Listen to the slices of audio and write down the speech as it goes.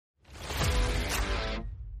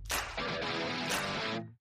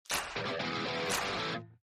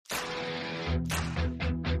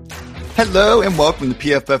Hello and welcome to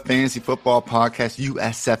PFF Fantasy Football Podcast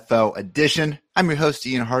USFL edition. I'm your host,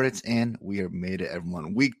 Ian Hartitz, and we have made it,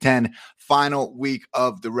 everyone. Week 10, final week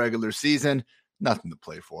of the regular season. Nothing to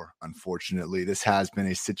play for, unfortunately. This has been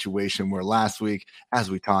a situation where last week,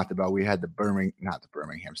 as we talked about, we had not the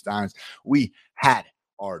Birmingham Stallions. We had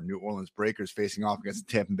our New Orleans Breakers facing off against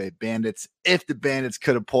the Tampa Bay Bandits. If the Bandits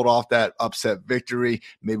could have pulled off that upset victory,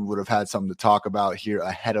 maybe we would have had something to talk about here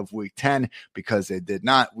ahead of week 10. Because they did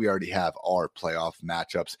not, we already have our playoff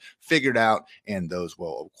matchups figured out, and those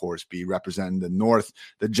will, of course, be representing the North,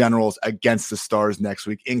 the Generals against the Stars next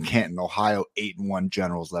week in Canton, Ohio. 8-1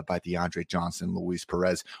 Generals led by DeAndre Johnson, Luis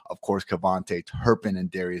Perez, of course, KaVontae Turpin,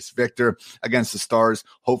 and Darius Victor against the Stars.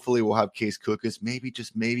 Hopefully, we'll have Case Cookus. Maybe,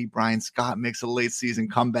 just maybe, Brian Scott makes a late season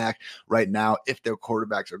comeback. Right now, if their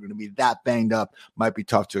quarterbacks are going to be that banged up, might be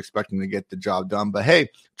tough to expect them to get the job done. But hey,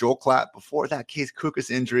 Joel Klatt, before that Case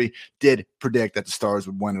Cookus injury, did predict that the Stars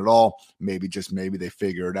would win it all. Maybe, just maybe, they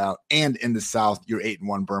figure it out. And in the South, your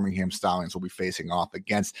 8-1 Birmingham Stallions will be facing off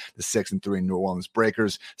against the 6-3 New Orleans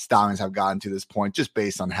Breakers. Stallions have gotten to this point just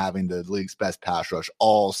based on having the league's best pass rush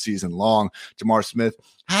all season long. Jamar Smith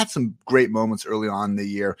had some great moments early on in the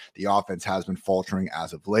year. The offense has been faltering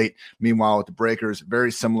as of late. Meanwhile, with the Breakers,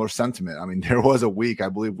 very similar sentiment. I mean, there was a week, I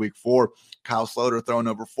believe week 4, Kyle Sloter throwing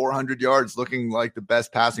over 400 yards, looking like the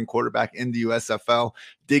best passing quarterback in the USFL.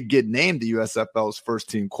 Did get named the USFL's first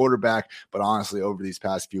team quarterback, but honestly, over these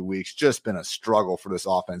past few weeks, just been a struggle for this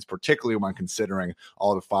offense, particularly when considering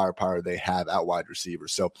all the firepower they have at wide receiver.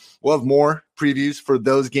 So we'll have more previews for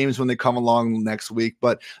those games when they come along next week,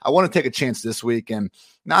 but I want to take a chance this week and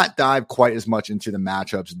not dive quite as much into the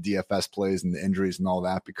matchups, DFS plays, and the injuries and all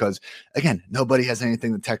that, because again, nobody has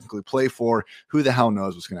anything to technically play for. Who the hell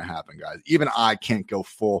knows what's going to happen, guys? Even I can't go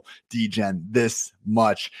full DGen this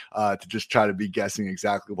much to just try to be guessing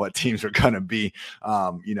exactly what teams are going to be,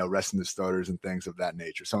 resting the starters and things of that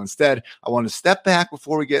nature. So instead, I want to step back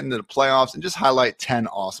before we get into the playoffs and just highlight 10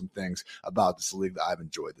 awesome things about this league that I've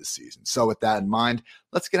enjoyed this season. So with that in mind,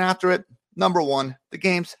 let's get after it. Number one, the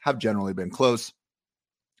games have generally been close.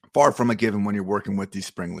 Far from a given when you're working with these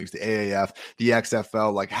spring leagues, the AAF, the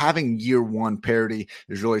XFL, like having year one parity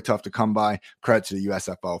is really tough to come by. Credit to the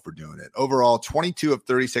USFL for doing it. Overall, 22 of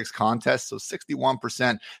 36 contests, so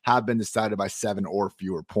 61% have been decided by 7 or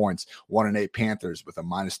fewer points. 1-8 Panthers with a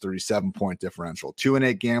minus 37 point differential.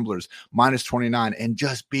 2-8 Gamblers, minus 29, and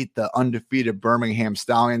just beat the undefeated Birmingham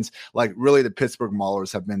Stallions. Like really, the Pittsburgh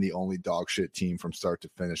Maulers have been the only dog shit team from start to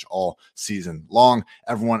finish all season long.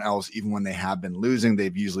 Everyone else, even when they have been losing,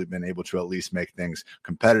 they've usually been able to at least make things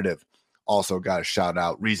competitive. Also got to shout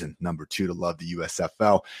out reason number 2 to love the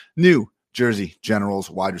USFL. New Jersey Generals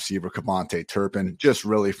wide receiver KaVontae Turpin, just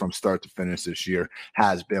really from start to finish this year,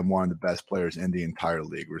 has been one of the best players in the entire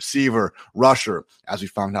league. Receiver, rusher, as we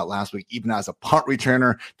found out last week, even as a punt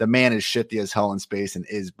returner, the man is shifty as hell in space and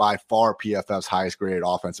is by far PFF's highest graded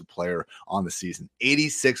offensive player on the season.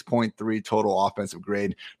 86.3 total offensive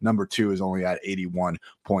grade. Number 2 is only at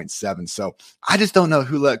 81.7. So I just don't know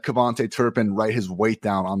who let KaVontae Turpin write his weight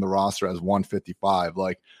down on the roster as 155.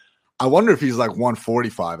 Like, I wonder if he's like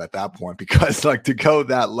 145 at that point, because like to go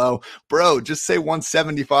that low, bro, just say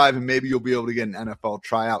 175 and maybe you'll be able to get an NFL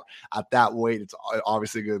tryout at that weight. It's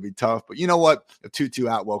obviously going to be tough, but you know what? If Tutu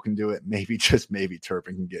Atwell can do it, maybe, just maybe,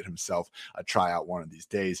 Turpin can get himself a tryout one of these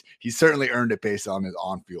days. He certainly earned it based on his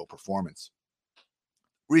on-field performance.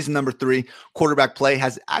 Reason number 3, quarterback play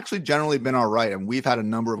has actually generally been all right, and we've had a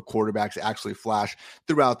number of quarterbacks actually flash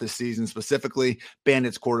throughout this season, specifically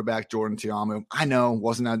Bandits quarterback Jordan Ta'amu. I know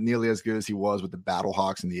wasn't nearly as good as he was with the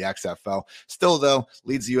Battlehawks in the XFL. Still, though,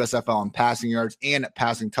 leads the USFL in passing yards and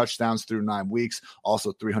passing touchdowns through 9 weeks,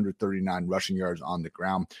 also 339 rushing yards on the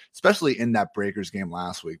ground, especially in that Breakers game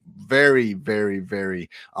last week. Very, very, very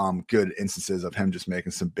good instances of him just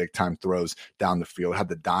making some big-time throws down the field. Had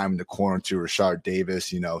the dime in the corner to Rashard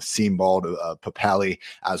Davis, seam ball to Papali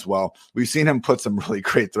as well. We've seen him put some really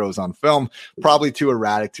great throws on film, probably too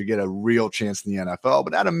erratic to get a real chance in the NFL,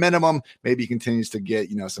 but at a minimum, maybe he continues to get,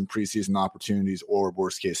 some preseason opportunities or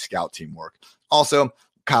worst case scout team work. Also,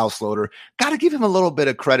 Kyle Sloter, got to give him a little bit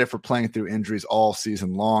of credit for playing through injuries all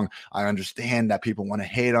season long. I understand that people want to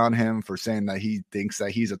hate on him for saying that he thinks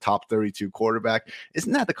that he's a top 32 quarterback.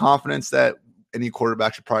 Isn't that the confidence that any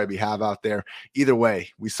quarterback should probably have out there? Either way,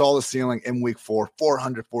 we saw the ceiling in week 4,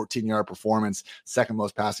 414-yard performance, second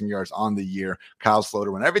most passing yards on the year. Kyle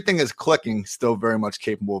Sloter, when everything is clicking, still very much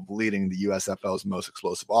capable of leading the USFL's most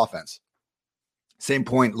explosive offense. Same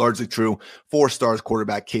point, largely true. 4 stars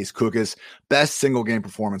quarterback Case Cookus, best single game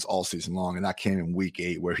performance all season long. And that came in week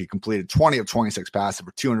 8, where he completed 20 of 26 passes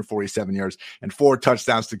for 247 yards and 4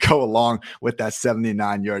 touchdowns to go along with that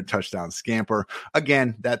 79-yard touchdown scamper.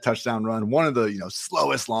 Again, that touchdown run, one of the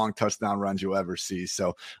slowest long touchdown runs you'll ever see.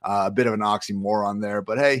 So a bit of an oxymoron there.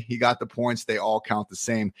 But hey, he got the points. They all count the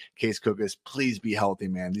same. Case Cookus, please be healthy,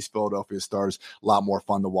 man. These Philadelphia Stars, a lot more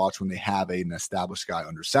fun to watch when they have an established guy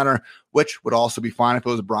under center, which would also be fine if it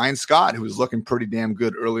was Brian Scott, who was looking pretty damn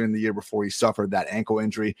good earlier in the year before he suffered that ankle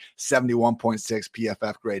injury. 71.6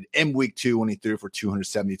 PFF grade in week 2 when he threw for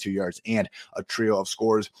 272 yards and a trio of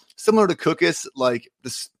scores. Similar to Cookus, like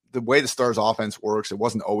the way the Stars offense works, it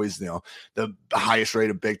wasn't always, the highest rate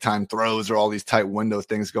of big time throws or all these tight window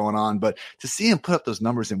things going on. But to see him put up those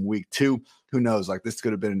numbers in week 2, who knows? Like, this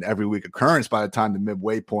could have been an every week occurrence by the time the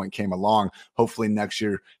midway point came along. Hopefully next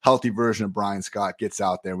year, healthy version of Brian Scott gets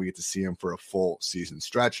out there. We get to see him for a full season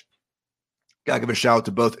stretch. Got to give a shout out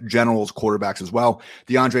to both Generals quarterbacks as well.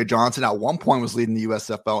 DeAndre Johnson at one point was leading the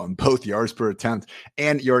USFL in both yards per attempt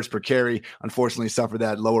and yards per carry. Unfortunately, suffered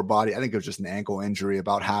that lower body. I think it was just an ankle injury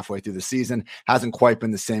about halfway through the season. Hasn't quite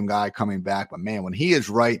been the same guy coming back. But man, when he is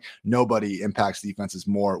right, nobody impacts defenses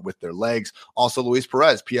more with their legs. Also, Luis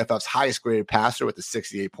Perez, PFF's highest graded passer with a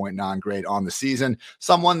 68.9 grade on the season.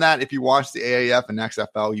 Someone that if you watch the AAF and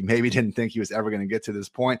XFL, you maybe didn't think he was ever going to get to this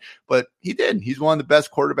point, but he did. He's one of the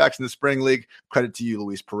best quarterbacks in the spring league. Credit to you,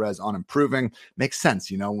 Luis Perez, on improving. Makes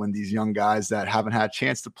sense, when these young guys that haven't had a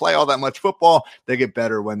chance to play all that much football, they get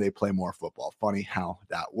better when they play more football. Funny how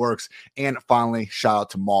that works. And finally, shout out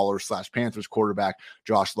to Mauler/Panthers quarterback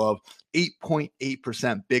Josh Love.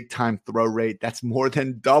 8.8% big time throw rate. That's more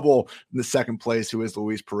than double in the second place, who is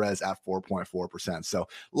Luis Perez at 4.4%. So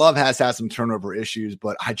Love has had some turnover issues,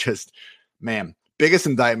 but biggest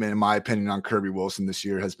indictment, in my opinion, on Kirby Wilson this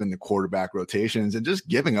year has been the quarterback rotations and just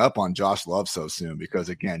giving up on Josh Love so soon. Because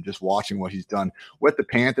again, just watching what he's done with the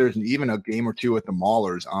Panthers and even a game or two with the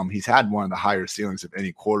Maulers, he's had one of the higher ceilings of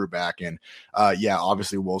any quarterback. And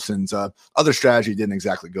obviously Wilson's other strategy didn't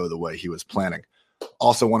exactly go the way he was planning.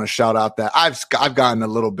 Also want to shout out that I've gotten a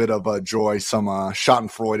little bit of a joy, some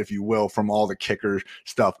schadenfreude, if you will, from all the kicker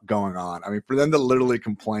stuff going on. I mean, for them to literally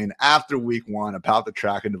complain after week 1 about the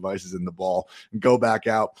tracking devices in the ball and go back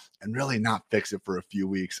out and really not fix it for a few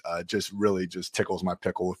weeks, just tickles my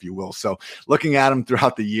pickle, if you will. So looking at them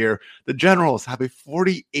throughout the year, the Generals have a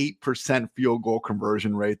 48% field goal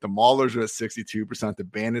conversion rate. The Maulers are at 62%. The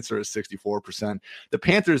Bandits are at 64%. The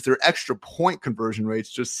Panthers, their extra point conversion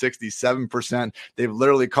rate's just 67%. They've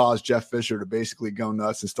literally caused Jeff Fisher to basically go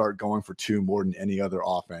nuts and start going for 2 more than any other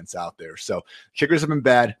offense out there. So kickers have been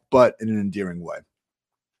bad, but in an endearing way.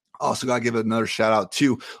 Also got to give another shout out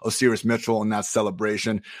to Osiris Mitchell and that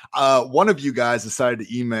celebration. One of you guys decided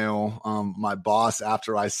to email my boss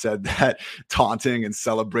after I said that taunting and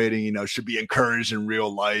celebrating, should be encouraged in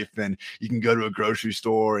real life. And you can go to a grocery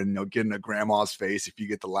store and, get in a grandma's face if you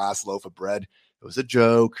get the last loaf of bread. It was a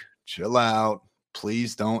joke. Chill out.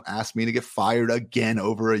 Please don't ask me to get fired again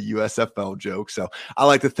over a USFL joke. So I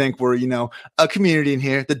like to think we're, a community in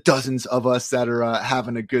here, the dozens of us that are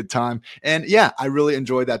having a good time. And yeah, I really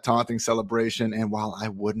enjoyed that taunting celebration. And while I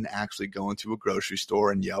wouldn't actually go into a grocery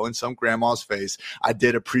store and yell in some grandma's face, I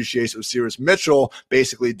did appreciate Osiris Mitchell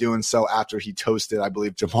basically doing so after he toasted, I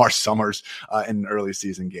believe, Jamar Summers in an early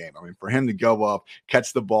season game. I mean, for him to go up,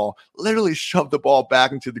 catch the ball, literally shove the ball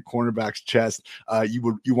back into the cornerback's chest,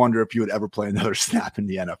 you wonder if you would ever play another snap in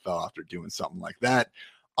the NFL after doing something like that.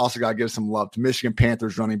 Also got to give some love to Michigan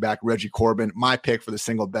Panthers running back Reggie Corbin, my pick for the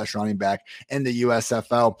single best running back in the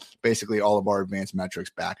USFL. Basically, all of our advanced metrics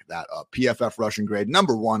back that up. PFF rushing grade,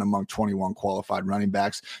 number 1 among 21 qualified running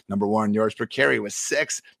backs. Number 1 in yards per carry was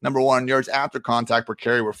 6. Number 1 in yards after contact per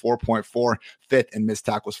carry were 4.4. 5th in missed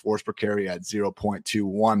tackles forced per carry at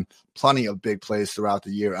 0.21. Plenty of big plays throughout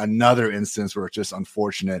the year. Another instance where it's just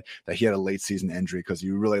unfortunate that he had a late season injury, because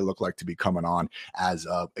you really look like to be coming on as,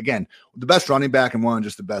 again, the best running back and one of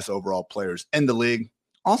just the best overall players in the league.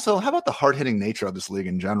 Also, how about the hard-hitting nature of this league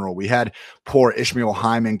in general? We had poor Ishmael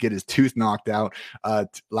Hyman get his tooth knocked out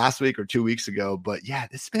last week or 2 weeks ago. But yeah,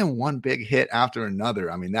 it's been one big hit after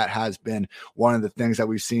another. I mean, that has been one of the things that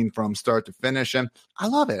we've seen from start to finish. And I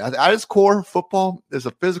love it. At its core, football, there's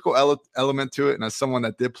a physical element to it. And as someone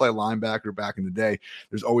that did play linebacker back in the day,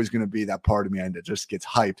 there's always going to be that part of me that just gets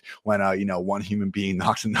hyped when, one human being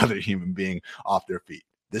knocks another human being off their feet.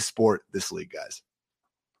 This sport, this league, guys.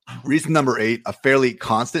 Reason number 8, a fairly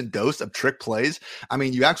constant dose of trick plays. I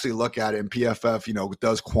mean, you actually look at it in PFF, it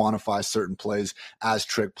does quantify certain plays as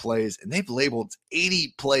trick plays, and they've labeled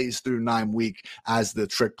 80 plays through 9 week as the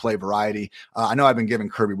trick play variety. I know I've been giving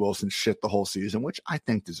Kirby Wilson shit the whole season, which I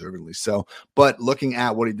think deservedly so, but looking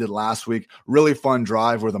at what he did last week, really fun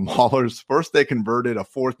drive where the Maulers, first they converted a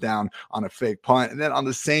 4th down on a fake punt, and then on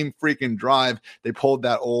the same freaking drive, they pulled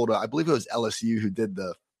that old, I believe it was LSU who did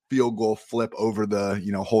the field goal flip over the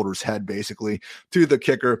holder's head basically to the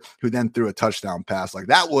kicker, who then threw a touchdown pass. Like,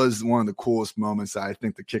 that was one of the coolest moments that I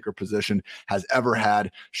think the kicker position has ever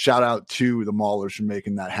had. Shout out to the Maulers for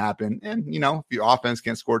making that happen. And if your offense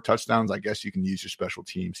can't score touchdowns, I guess you can use your special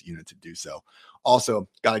teams unit to do so. Also,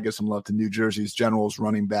 got to give some love to New Jersey's Generals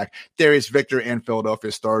running back Darius Victor and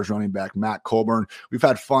Philadelphia Stars running back Matt Colburn. We've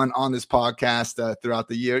had fun on this podcast throughout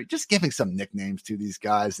the year, just giving some nicknames to these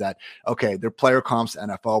guys that, okay, they're player comps,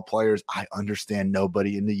 NFL players. I understand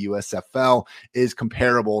nobody in the USFL is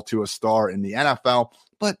comparable to a star in the NFL,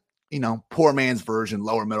 but poor man's version,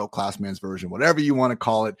 lower middle class man's version, whatever you want to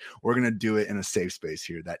call it, we're going to do it in a safe space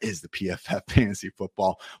here. That is the PFF Fantasy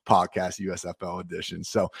Football Podcast USFL edition.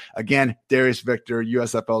 So again, Darius Victor,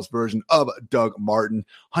 USFL's version of Doug Martin,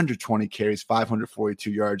 120 carries, 542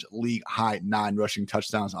 yards, league high 9 rushing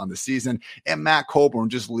touchdowns on the season. And Matt Colburn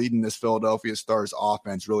just leading this Philadelphia Stars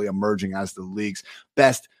offense, really emerging as the league's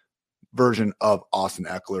best version of Austin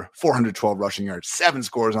Ekeler, 412 rushing yards, 7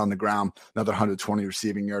 scores on the ground, another 120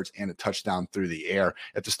 receiving yards, and a touchdown through the air.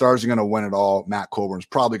 If the Stars are going to win it all, Matt Colburn's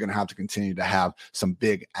probably going to have to continue to have some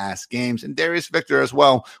big-ass games. And Darius Victor as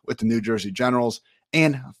well with the New Jersey Generals.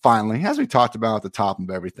 And finally, as we talked about at the top of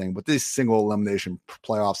everything, with these single elimination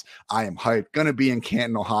playoffs, I am hyped. Going to be in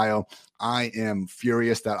Canton, Ohio. I am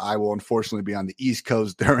furious that I will unfortunately be on the East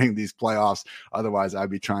Coast during these playoffs. Otherwise, I'd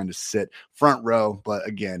be trying to sit front row. But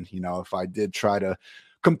again, if I did try to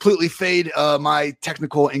completely fade my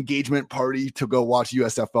technical engagement party to go watch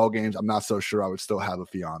USFL games, I'm not so sure I would still have a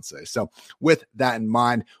fiance. So with that in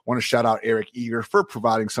mind, I want to shout out Eric Eager for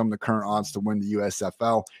providing some of the current odds to win the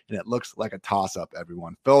USFL. And it looks like a toss-up,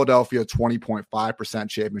 everyone. Philadelphia, 20.5%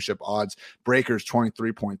 championship odds. Breakers,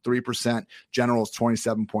 23.3%. Generals,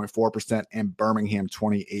 27.4%. And Birmingham,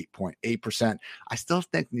 28.8%. I still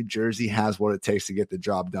think New Jersey has what it takes to get the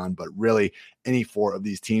job done, but really any 4 of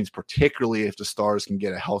these teams, particularly if the Stars can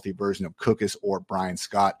get a healthy version of Cookus or Brian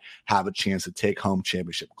Scott, have a chance to take home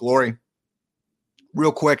championship glory.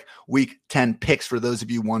 Real quick, week 10 picks for those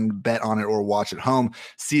of you wanting to bet on it or watch at home.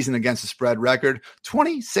 Season against the spread record,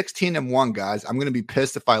 20-16-1, guys. I'm going to be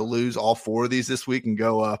pissed if I lose all 4 of these this week and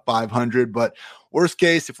go 500, but worst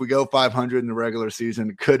case, if we go 500 in the regular season,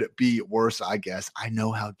 it could be worse, I guess. I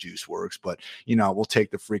know how juice works, but, we'll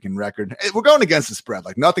take the freaking record. We're going against the spread.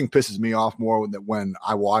 Like, nothing pisses me off more than when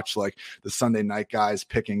I watch, like, the Sunday night guys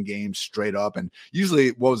picking games straight up. And usually,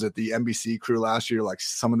 what was it, the NBC crew last year, like,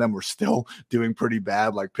 some of them were still doing pretty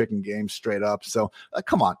bad, like, picking games straight up. So,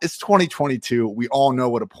 come on. It's 2022. We all know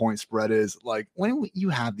what a point spread is. Like, when you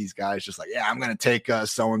have these guys just like, yeah, I'm going to take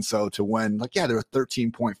so-and-so to win. Like, yeah, they're a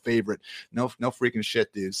 13-point favorite. No freaking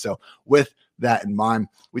shit, dude. So with that in mind,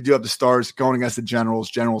 we do have the Stars going against the Generals.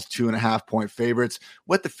 Generals 2.5-point favorites.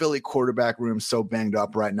 With the Philly quarterback room so banged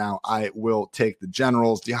up right now, I will take the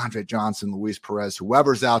Generals. DeAndre Johnson, Luis Perez,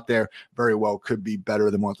 whoever's out there very well could be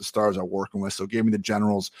better than what the Stars are working with. So give me the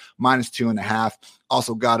Generals -2.5.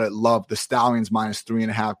 Also got to love the Stallions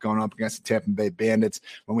 -3.5 going up against the Tampa Bay Bandits.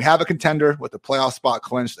 When we have a contender with the playoff spot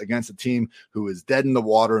clinched against a team who is dead in the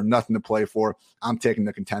water, nothing to play for, I'm taking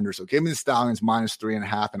the contender. So give me the Stallions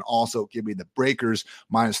 -3.5, and also give me the Breakers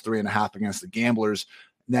 -3.5 against the Gamblers.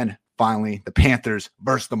 And then finally, the Panthers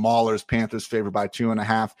versus the Maulers. Panthers favored by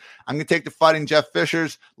 2.5. I'm going to take the Fighting Jeff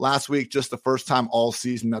Fishers. Last week, just the first time all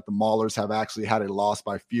season that the Maulers have actually had a loss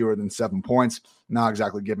by fewer than 7 points. Not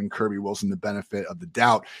exactly giving Kirby Wilson the benefit of the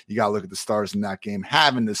doubt. You got to look at the Stars in that game,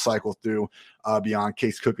 having to cycle through beyond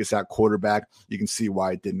Case Cookus at quarterback. You can see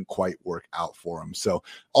why it didn't quite work out for him. So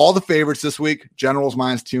all the favorites this week: Generals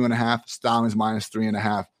 -2.5, Stallions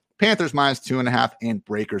 -3.5, Panthers -2.5, and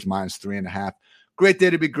Breakers -3.5. Great day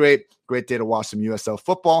to be great. Great day to watch some USL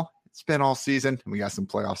football. It's been all season, and we got some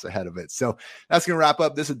playoffs ahead of it. So that's going to wrap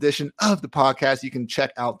up this edition of the podcast. You can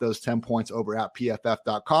check out those 10 points over at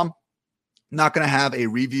pff.com. Not going to have a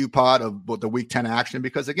review pod of the week 10 action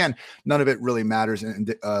because, again, none of it really matters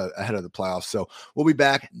ahead of the playoffs. So we'll be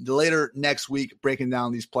back later next week breaking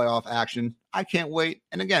down these playoff action. I can't wait.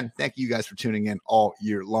 And again, thank you guys for tuning in all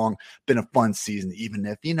year long. Been a fun season, even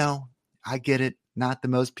if, I get it. not the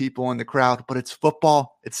most people in the crowd, but it's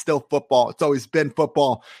football. It's still football. It's always been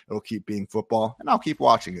football. It'll keep being football, and I'll keep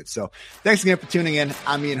watching it. So thanks again for tuning in.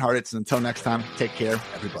 I'm Ian Hartitz, and until next time, take care,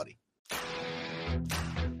 everybody.